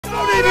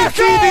Don't even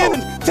see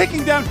the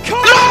ticking down.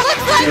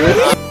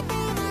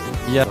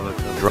 Yeah.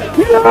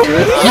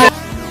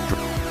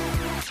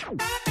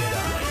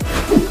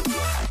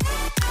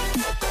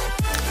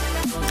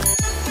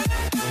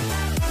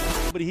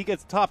 But he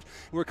gets topped.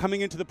 We're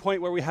coming into the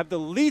point where we have the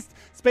least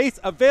space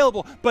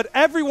available, but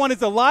everyone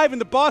is alive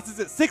and the boss is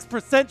at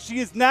 6%. She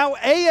is now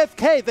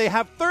AFK. They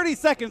have 30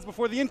 seconds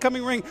before the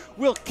incoming ring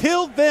will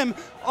kill them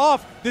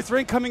off. This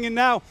ring coming in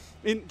now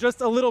in just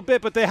a little bit,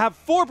 but they have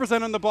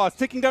 4% on the boss,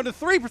 ticking down to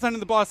 3% on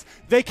the boss.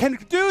 They can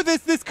do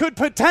this. This could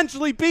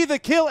potentially be the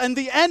kill and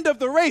the end of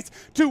the race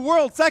to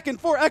world second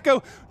for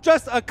Echo.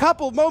 Just a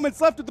couple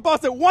moments left with the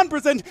boss at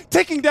 1%,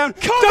 ticking down.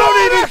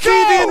 Don't even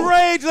see the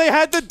enrage. They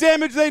had the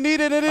damage they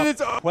needed, and it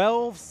is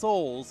 12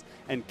 souls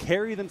and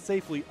carry them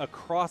safely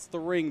across the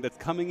ring that's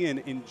coming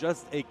in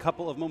just a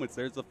couple of moments.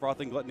 There's the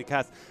Frothing Gluttony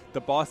cast.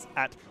 The boss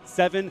at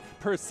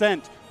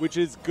 7%, which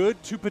is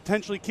good to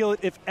potentially kill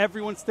it if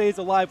everyone stays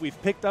alive. We've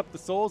picked up the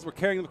souls. We're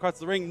carrying them across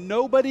the ring.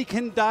 Nobody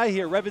can die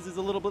here. Revis is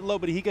a little bit low,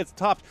 but he gets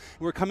topped.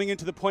 We're coming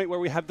into the point where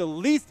we have the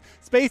least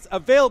space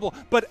available,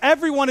 but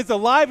everyone is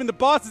alive and the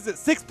boss is at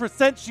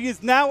 6%. She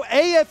is now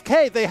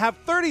AFK. They have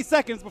 30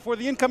 seconds before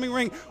the incoming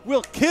ring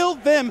will kill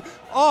them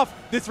off.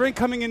 This ring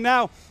coming in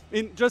now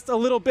in just a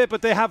little bit,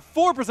 but they have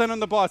 4% on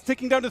the boss,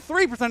 ticking down to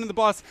 3% on the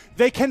boss.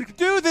 They can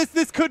do this.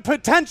 This could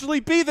potentially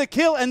be the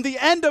kill and the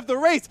end of the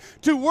race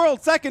to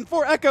world second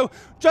for Echo.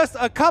 Just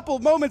a couple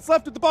moments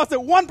left with the boss at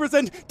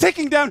 1%,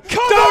 ticking down.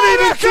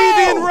 Don't even see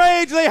the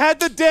enrage. They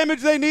had the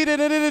damage they needed,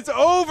 and it is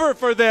over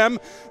for them.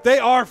 They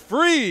are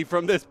free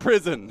from this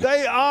prison.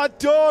 They are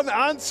done.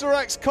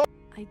 Answer-X.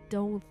 I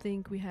don't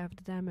think we have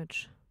the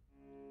damage.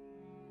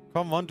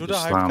 Come on, do the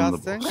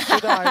hypecasting. Do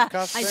the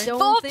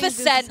hypecasting.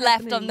 4%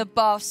 left on the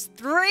boss.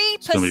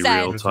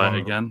 3%. Tight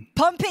again.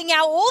 Pumping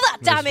out all that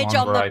damage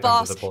on the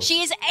boss.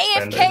 She is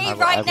AFK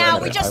right now.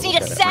 We just need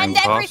to send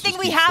everything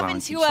we have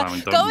into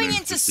her. Going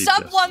into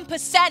sub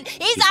 1%.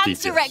 Is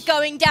Anseret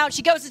going down?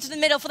 She goes into the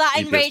middle for that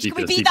enrage. Can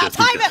we beat that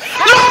timer?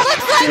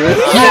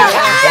 Looks like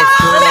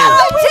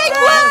take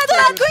one of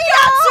that Queen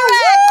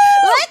Anseret.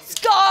 Let's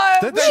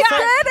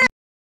go.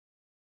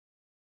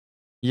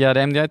 Yeah,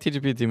 the MDI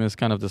TGP team is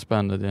kind of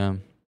disbanded, yeah.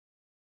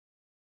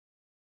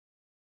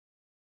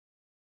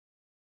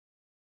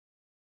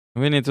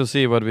 We need to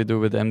see what we do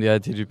with MDI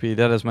TGP.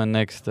 That is my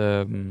next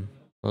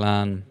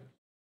plan.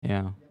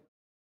 Yeah.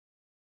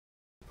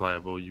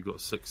 Playable, you've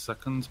got 6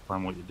 seconds.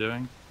 Plan what you're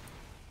doing.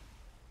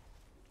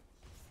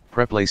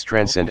 Prep lace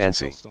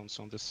transcendency.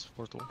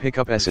 Pick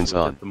up essence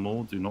on. Get them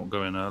all. Do not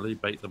go in early.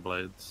 Bait the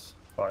blades.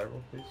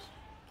 Spiral, please.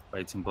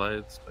 Baiting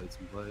blades.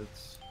 Baiting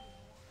blades.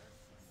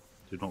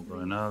 Do not go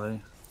in early.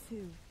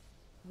 2,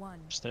 1.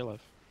 Stay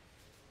alive.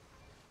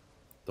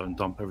 Don't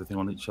dump everything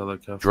on each other.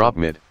 Careful. Drop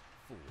mid.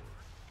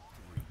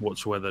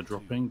 Watch where they're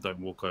dropping. Don't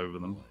walk over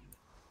them.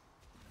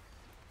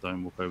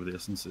 Don't walk over the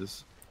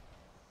essences.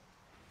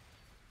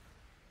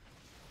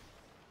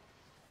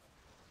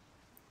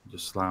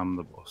 Just slam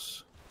the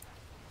boss.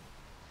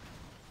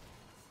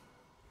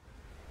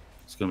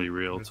 It's gonna be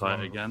real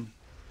tight again.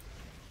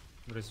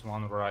 There is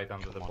one right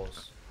under the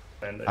boss.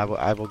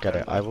 I will get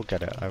it. I will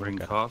get it. I will Ring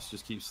get cast.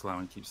 Just keep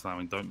slamming. Keep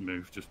slamming. Don't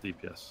move. Just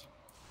DPS.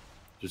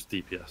 Just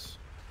DPS.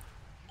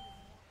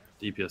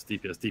 DPS.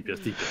 DPS. DPS.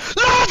 DPS.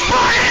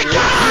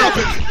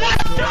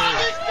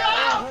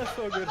 Let's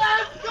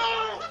go!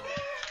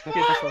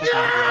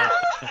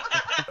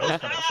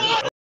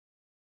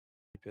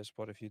 DPS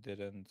spot if you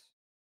didn't.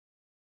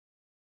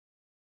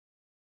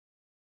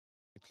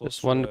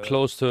 This one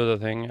close to the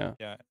thing, yeah.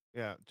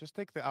 Yeah, just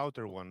take the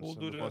outer ones. We'll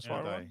do the boss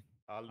far will one. die.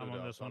 I'll do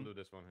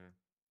this one here.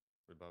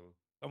 With Bubble.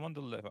 I'm on the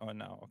left. Oh,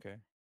 now, okay.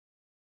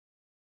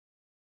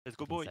 Let's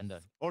go, boys.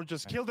 Or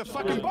just kill the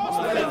fucking boss.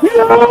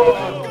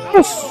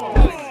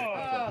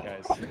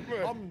 Guys.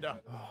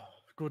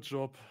 Good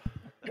job.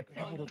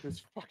 Out of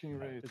this fucking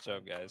raid. Good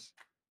job, guys.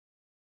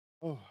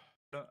 Oh.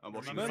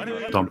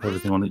 Dump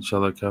everything on each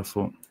other.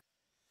 Careful.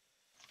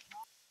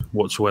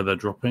 Watch where they're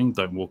dropping.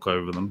 Don't walk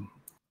over them.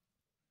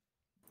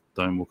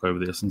 Don't walk over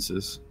the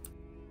essences.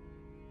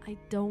 I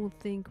don't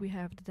think we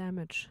have the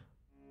damage.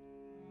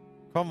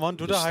 Come on,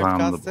 do the Just slam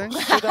the hypecasting.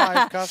 boss. Do the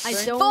hypecasting. I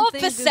don't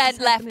think this is 4%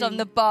 left happening. on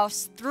the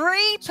boss.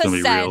 3%. It's gonna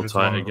be real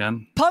tight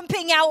again.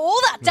 Pumping out all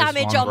that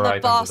damage on the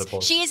boss.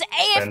 She is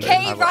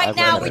AFK right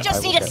now. We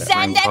just need to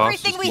send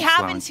everything we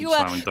have into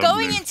her.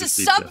 Going into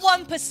sub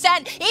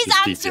 1%. Is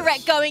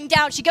Anseret going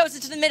down? She goes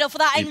into the middle for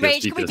that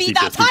enrage. Can we beat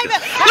that timer?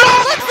 Looks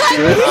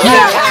like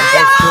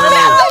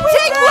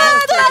take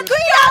one of that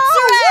Queen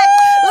Anseret.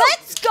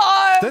 Let's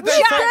go.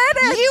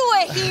 Jack, you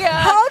were here.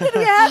 How did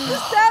we have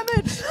this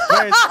damage?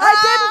 I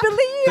didn't believe.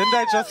 Didn't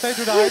I just say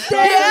do the hypecasting?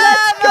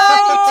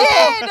 Yeah, we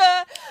did.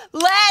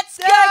 Let's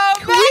go,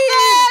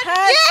 Queen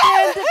has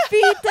been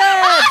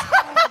defeated.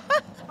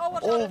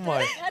 Oh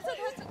my.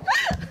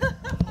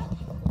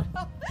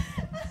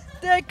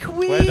 The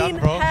Queen done,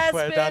 bro. has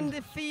Well been done.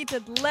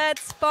 defeated.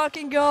 Let's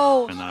fucking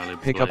go.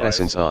 Pick up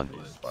essence on.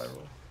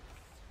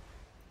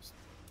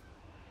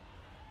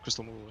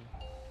 Crystal move away.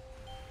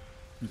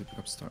 Need to pick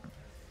up star.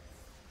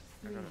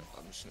 I'm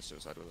just gonna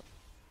suicide with it.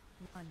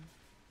 1.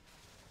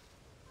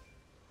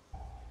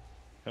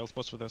 Health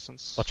bots with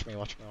essence. Watch me,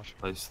 watch me, watch me.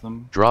 Place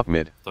them. Drop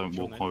mid. Don't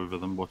walk over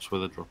them. Watch where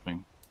they're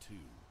dropping. 2,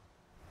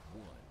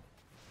 1.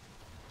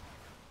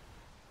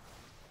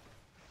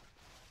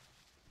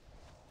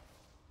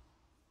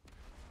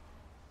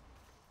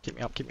 Keep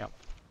me up, keep me up.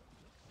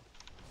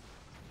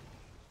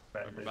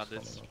 About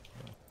this.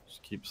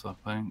 Just keep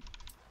slapping.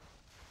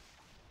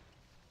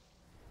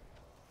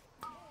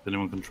 If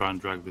anyone can try and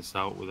drag this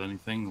out with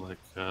anything like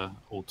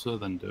altar,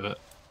 then do it.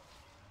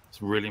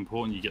 It's really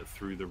important you get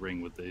through the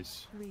ring with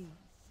these. 3,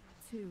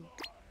 2,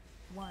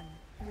 1,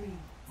 3.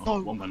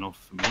 Oh, one went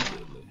off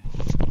immediately.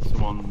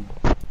 Someone.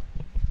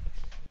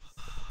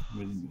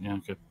 Yeah,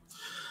 okay.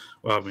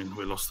 Well, I mean,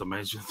 we lost the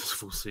major. There's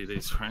 4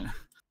 CDs, right?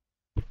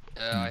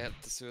 Yeah, I had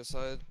the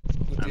suicide.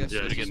 And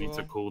yeah, you need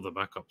to call the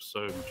backup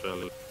so much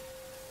earlier.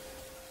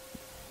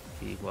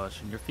 Keep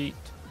watching your feet.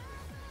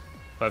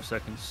 5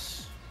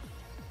 seconds.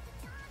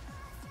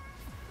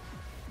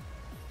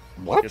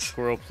 What? Get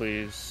squirrel,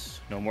 please.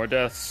 No more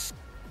deaths.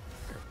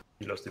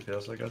 You lost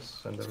DPS, I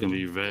guess. And It's going to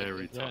be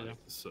very tight, yeah.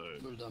 so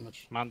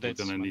Mandates.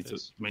 we're going to need to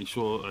make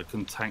sure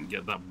can tank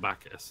get that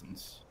back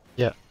essence.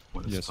 Yeah.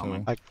 When it's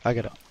coming. I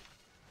get it.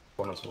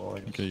 One as well, I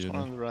guess. Okay,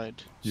 on the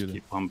right. Just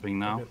keep pumping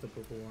now. Get the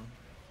purple one.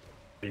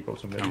 He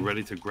goes to mid. I'm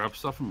ready to grab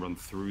stuff and run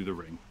through the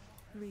ring.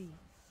 3,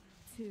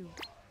 2,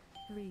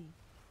 3,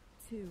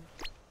 2,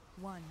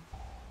 1.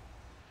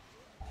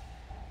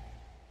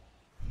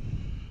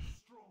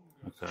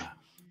 Okay.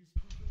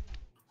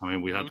 I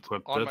mean, we had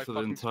Quep dead for the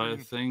entire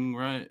thing,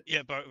 right?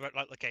 Yeah, but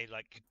like, okay,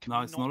 like.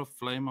 No, it's not a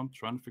flame. I'm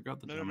trying to figure out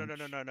the No. damage.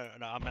 No.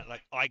 I meant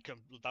like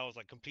that was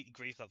like completely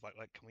greased. I was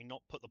like, can we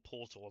not put the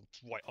portal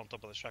right on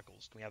top of the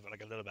shackles? Can we have it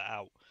like a little bit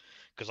out?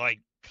 Because I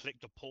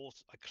clicked the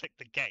port, I clicked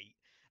the gate,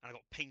 and I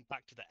got pinged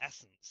back to the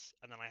essence,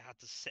 and then I had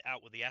to sit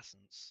out with the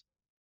essence.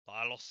 But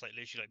I lost like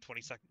literally like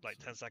 20 seconds, like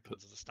 10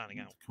 seconds of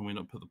standing out. Can we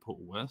not put the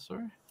portal where?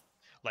 Sorry.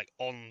 Like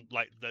on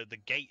like the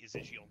gate is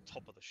literally on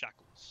top of the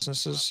shackles.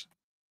 Essences.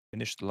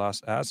 Finish the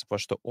last ads,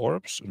 watch the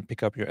orbs, and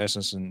pick up your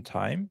essence in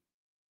time.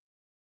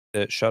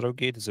 The shadow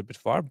gate is a bit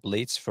far.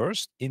 Blades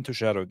first, into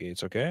shadow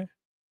gates, okay?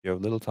 You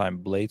have little time.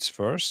 Blades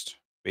first.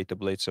 Wait the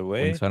blades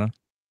away.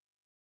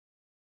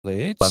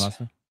 Blades.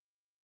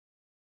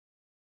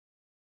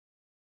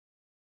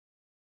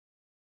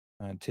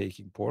 And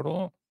taking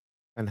portal.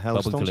 And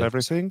hellstones,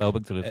 everything?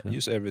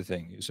 Use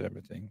everything, use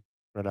everything.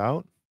 Spread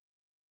out.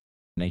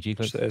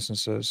 Watch the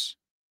essences.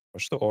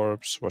 Watch the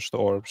orbs, watch the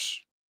orbs.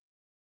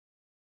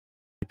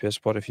 DPS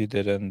spot if you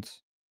didn't.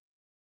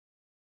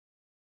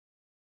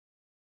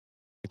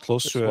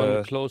 Close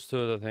to close to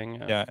the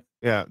thing.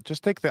 Yeah,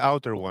 just take the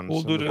outer ones.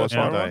 We'll do the boss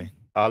won't arrow. die.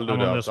 I'll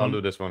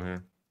do this one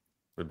here.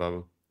 With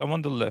Bubble. I'm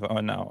on the left. Oh,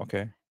 now,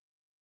 okay.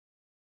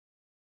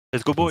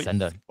 Let's go, boy.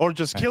 Or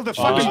just kill the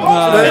fucking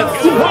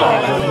boss!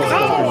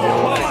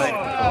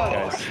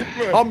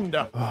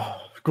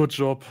 Good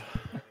job.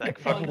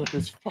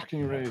 This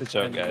fucking raid. Good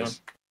job,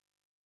 guys.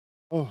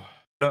 Oh.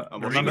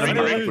 I'm remembering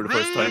the ring for the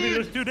first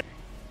time.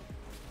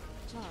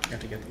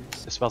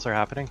 The spells are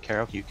happening.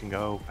 Carol, you can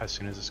go as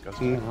soon as this goes.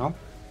 Now?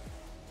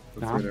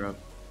 Now?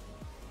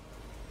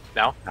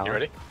 Now? You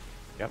ready?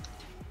 Yep.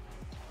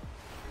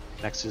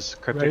 Next is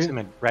Cryptics in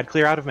mid. Red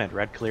clear out of mid.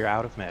 Red clear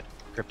out of mid.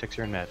 Cryptics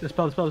are in mid.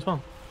 Dispel.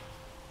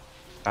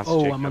 That's Oh,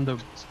 Jacob. I'm on the...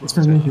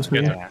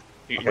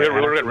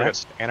 Anarchy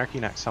next. Anarchy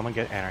next. Someone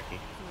get Anarchy.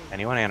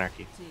 Anyone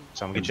Anarchy.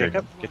 Someone get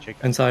Jacob. Get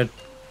Jacob. Inside.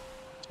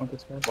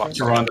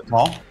 You're on the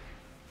wall.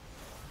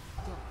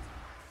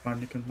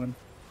 Fine, you can win.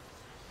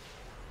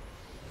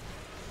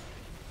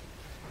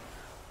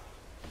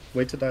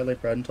 Wait to dilate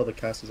Brad until the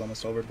cast is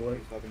almost over, boy.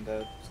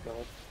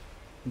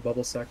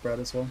 Bubble stack Brad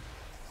as well.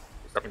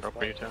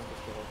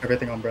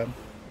 Everything on Brad.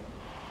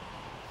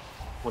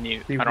 When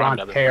you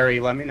want parry,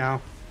 let me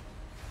know.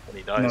 When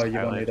he dies, No, you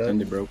won't need it.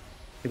 Andy broke.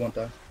 He won't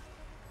die.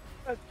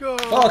 Let's go!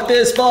 Fuck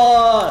this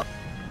spot!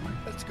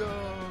 Let's go!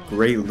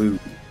 Great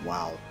loot.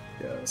 Wow.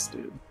 Yes,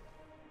 dude.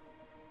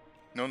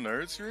 No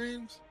nerd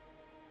streams?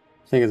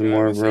 I think it's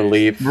more of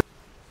relief.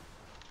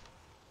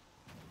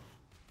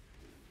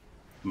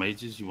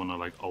 Mages, you want to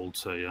like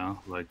alter, yeah?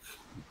 Like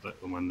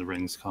when the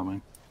ring's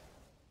coming.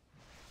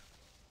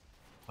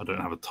 I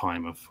don't have a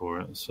timer for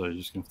it, so you're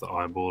just going to have to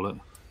eyeball it.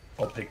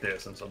 I'll pick the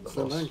essence of the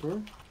boss.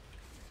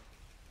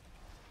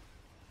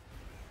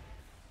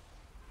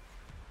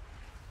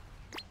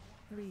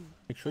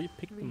 Make sure you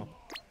pick them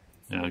up.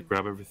 Yeah,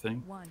 grab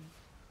everything. 1.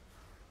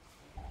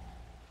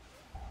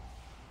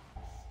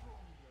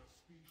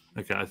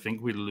 Okay, I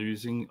think we're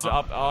losing.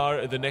 Up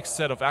are the next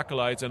set of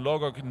acolytes, and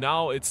Logok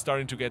now it's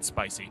starting to get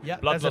spicy. Yeah,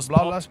 Bloodlust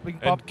Bloodlust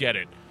pop pop. and get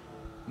it.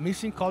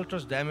 Missing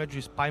Cultures damage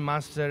with Spy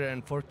Master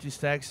and 40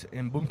 stacks,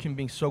 and Boomkin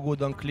being so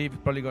good on Cleave,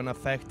 probably gonna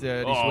affect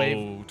this wave.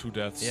 Oh, 2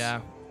 deaths.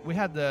 Yeah, we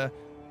had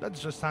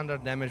that's just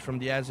standard damage from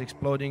the ass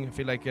exploding. I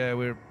feel like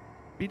we're a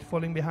bit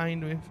falling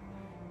behind with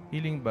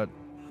healing, but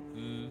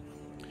Yeah,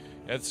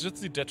 it's just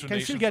the detonation.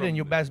 can still get a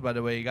new best, by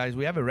the way, guys.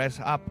 We have a res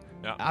up,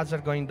 Yeah. ads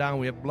are going down,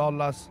 we have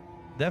Bloodlust.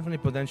 Definitely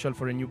potential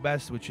for a new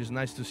best, which is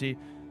nice to see.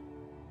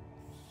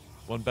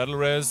 One battle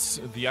res.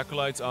 The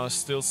Acolytes are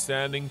still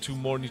standing. 2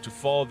 more need to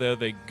fall. There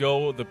they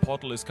go. The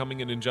portal is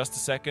coming in just a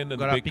second.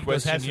 And the big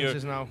question here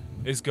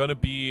is going to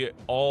be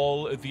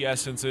all the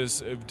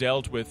essences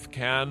dealt with.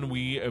 Can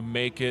we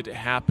make it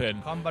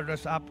happen? Combat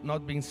res up,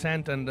 not being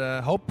sent, and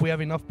hope we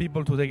have enough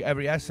people to take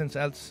every essence,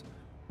 else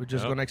we're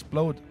just gonna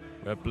explode.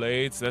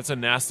 Blades, that's a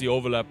nasty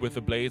overlap with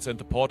the blades and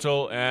the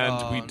portal,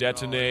 and we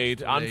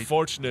detonate. No,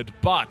 unfortunate,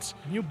 but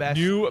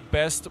new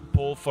best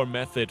pull for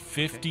method.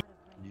 50.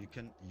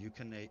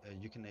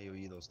 You can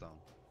AoE those down.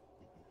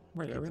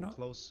 Wait, are we not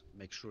close?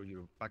 Make sure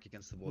you're back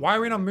against the wall. Why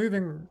are we not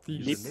moving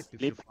these?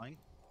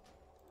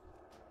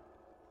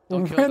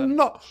 Don't We're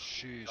not.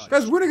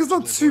 Guys, winning is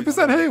not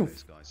 2%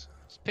 health.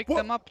 Pick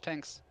them up,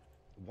 tanks.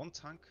 One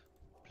tank,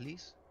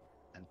 please.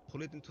 And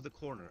pull it into the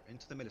corner,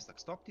 into the middle stack.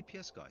 Stop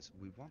DPS, guys.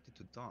 We want it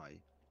to die.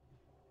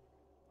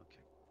 Okay.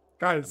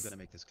 Guys. I'm gonna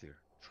make this clear.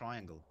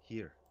 Triangle,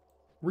 here.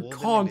 We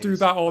can't do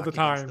that all the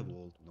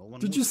time.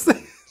 Did you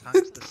say?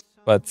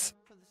 But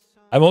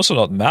I'm also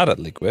not mad at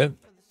Liquid.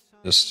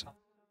 Just,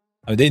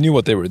 I mean, they knew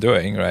what they were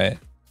doing, right?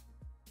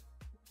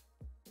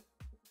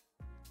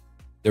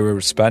 They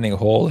were spanning a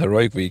whole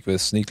heroic week with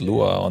Sneak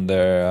Lua on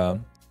their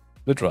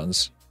split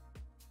runs.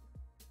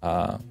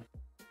 And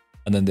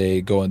then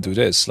they go and do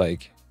this,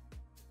 like...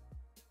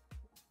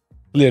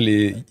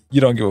 Clearly, you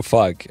don't give a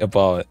fuck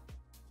about,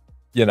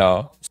 you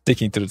know,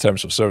 sticking to the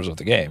terms of service of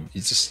the game.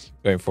 You're just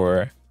going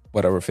for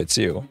whatever fits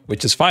you,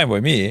 which is fine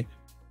with me.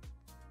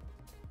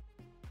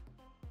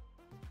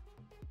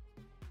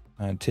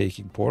 And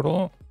taking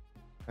portal.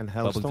 And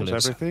hellstones,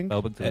 everything?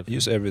 Yeah,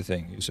 use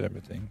everything, use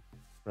everything.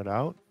 Spread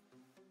out.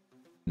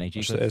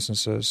 Watch the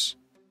essences.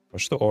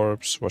 Watch the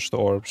orbs, watch the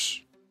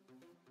orbs.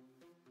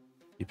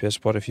 DPS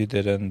spot if you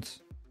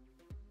didn't.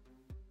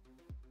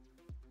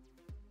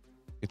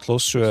 Get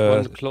close to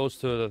one close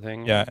to the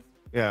thing. Yeah.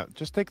 Yeah,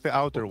 just take the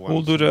outer one.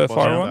 We'll do the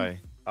far one.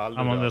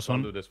 I'm on this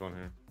one. I'll do this one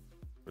here.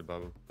 With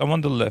Bubble. I'm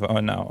on the left.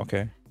 Oh, now,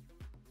 okay.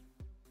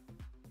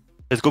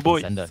 Let's go,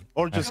 boy.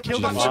 Or just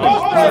kill them. Let's go,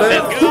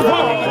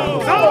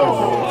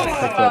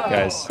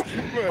 guys.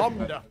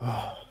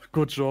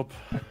 Good job.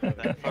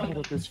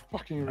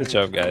 Good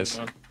job, guys.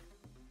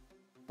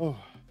 I'm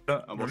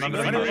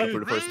watching for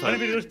the first time.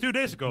 Maybe just 2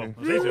 days ago. It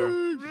was easier.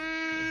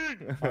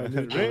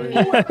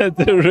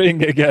 The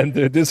ring again,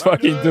 dude. This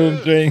fucking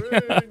doomed ring.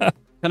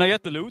 Can I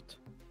get the loot?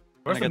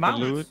 Where's the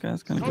loot,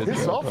 guys? Can I get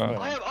This the off? loot?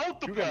 I have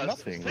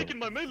autopass. It's taking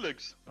my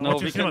midlegs. No,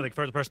 we can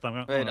for the first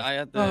time. Wait, I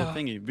had the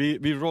thingy.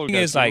 We rolled. The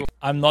thing is, like,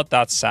 I'm not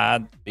that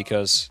sad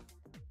because,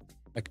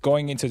 like,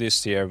 going into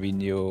this tier, we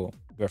knew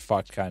we're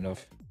fucked, kind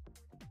of.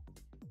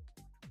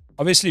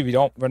 Obviously,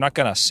 we're not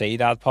gonna say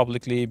that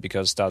publicly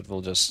because that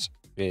will just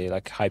be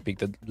like hyping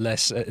the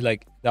less,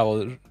 like that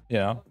will, you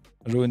know,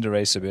 ruin the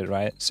race a bit,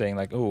 right? Saying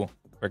like, oh,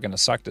 we're gonna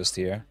suck this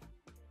tier.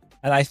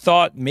 And I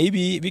thought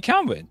maybe we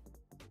can win.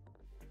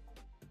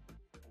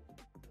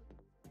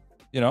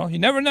 You know, you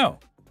never know.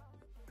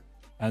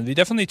 And we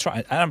definitely try.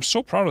 And I'm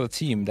so proud of the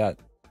team that,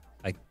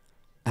 like...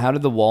 How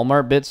did the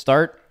Walmart bit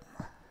start?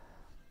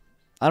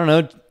 I don't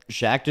know.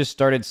 Shaq just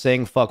started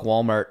saying fuck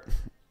Walmart.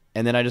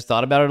 And then I just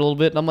thought about it a little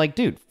bit. And I'm like,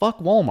 dude, fuck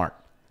Walmart.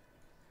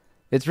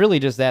 It's really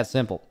just that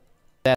simple.